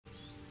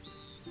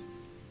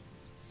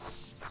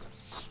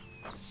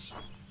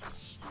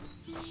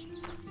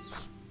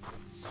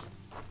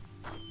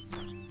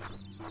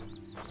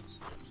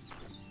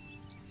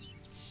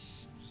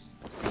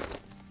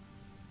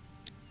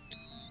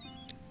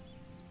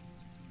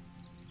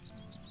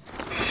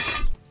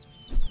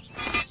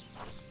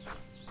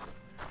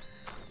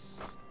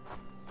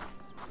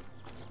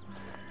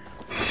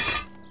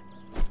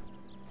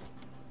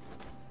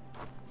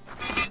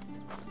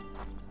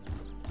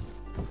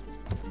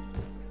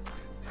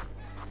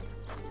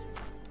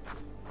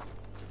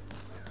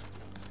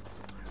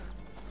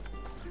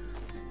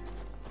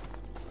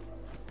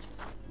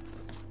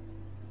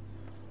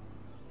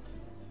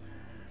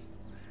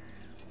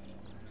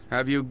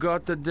Have you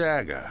got the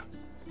dagger?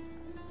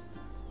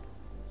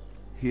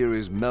 Here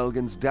is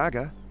Melgan's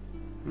dagger.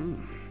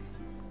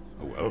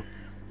 Oh, well,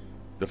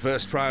 the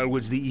first trial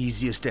was the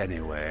easiest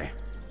anyway.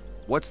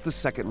 What's the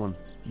second one?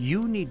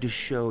 You need to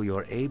show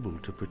you're able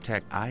to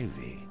protect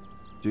Ivy.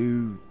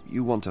 Do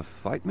you want to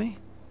fight me?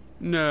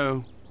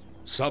 No.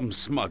 Some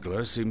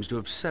smuggler seems to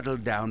have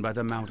settled down by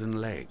the mountain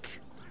lake.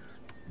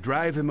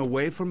 Drive him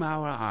away from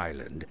our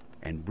island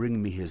and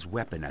bring me his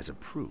weapon as a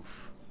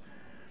proof.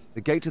 The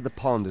gate to the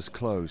pond is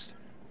closed.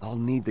 I'll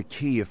need the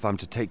key if I'm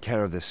to take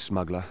care of this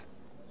smuggler.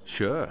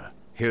 Sure.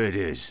 Here it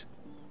is.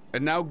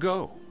 And now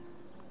go.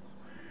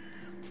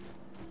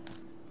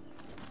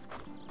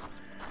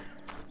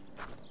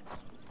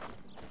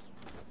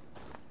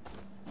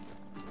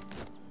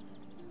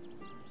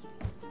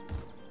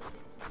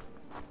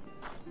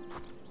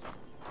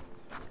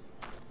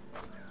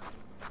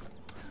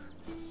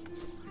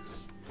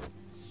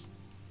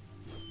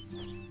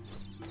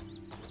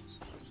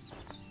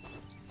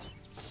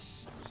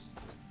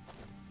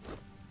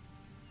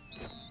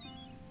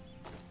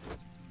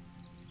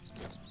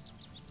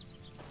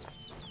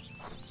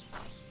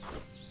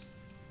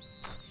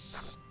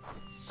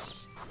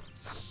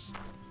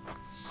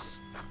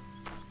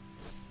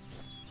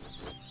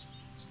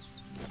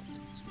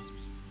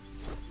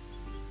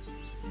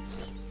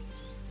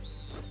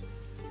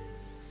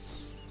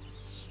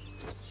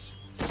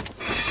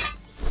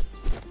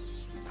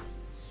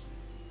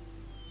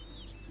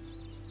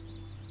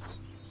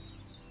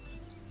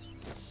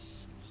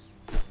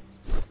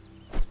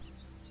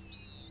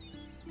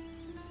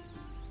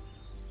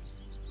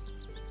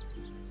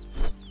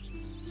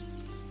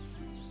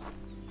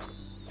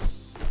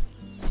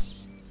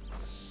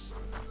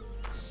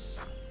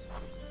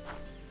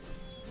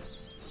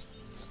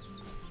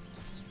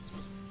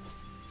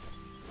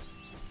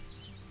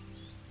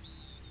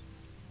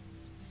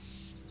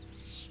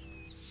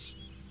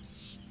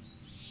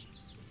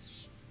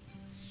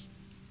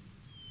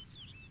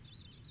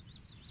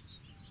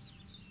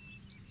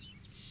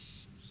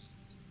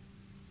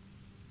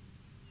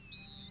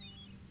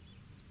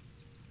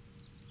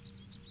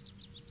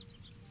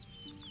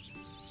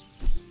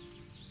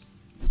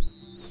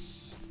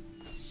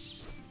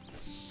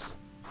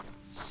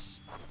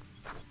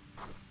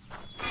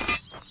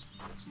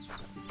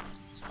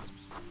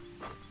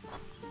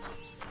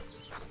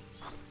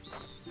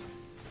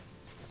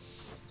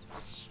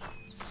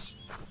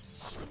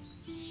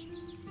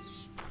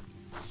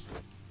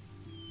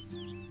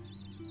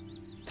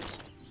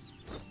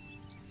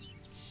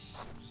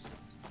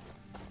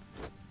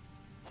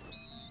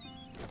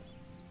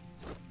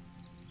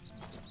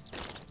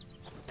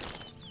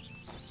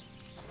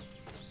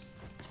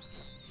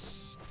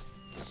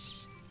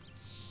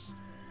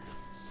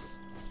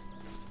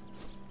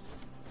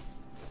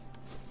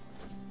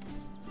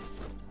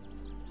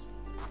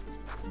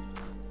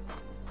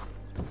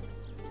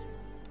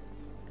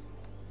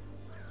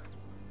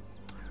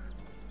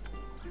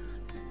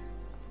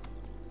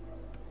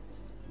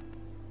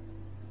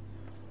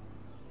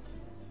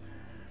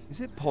 Is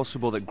it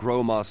possible that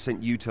Gromar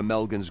sent you to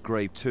Melgan's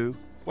grave too?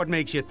 What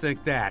makes you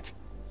think that?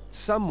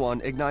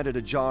 Someone ignited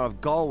a jar of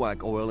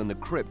Galwag oil in the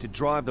crypt to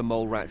drive the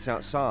mole rats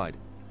outside.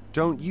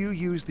 Don't you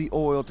use the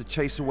oil to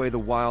chase away the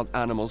wild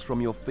animals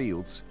from your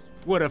fields?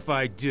 What if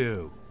I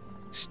do?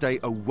 Stay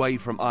away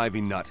from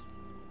Ivy Nut,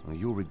 or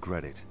you'll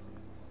regret it.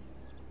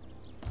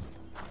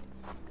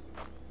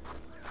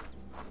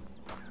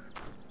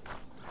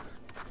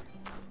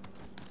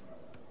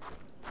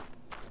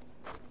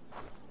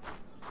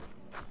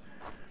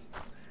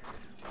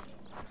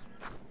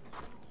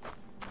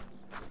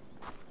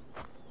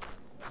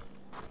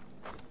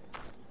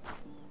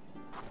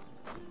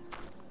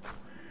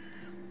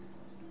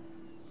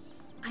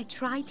 I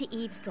tried to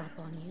eavesdrop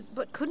on you,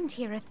 but couldn't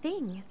hear a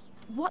thing.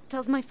 What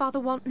does my father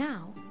want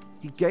now?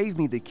 He gave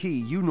me the key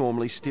you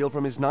normally steal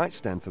from his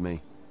nightstand for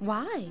me.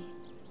 Why?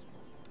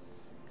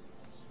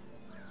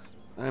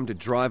 I am to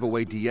drive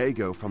away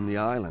Diego from the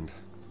island.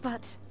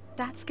 But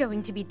that's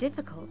going to be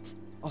difficult.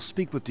 I'll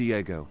speak with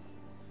Diego.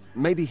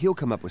 Maybe he'll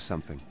come up with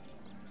something.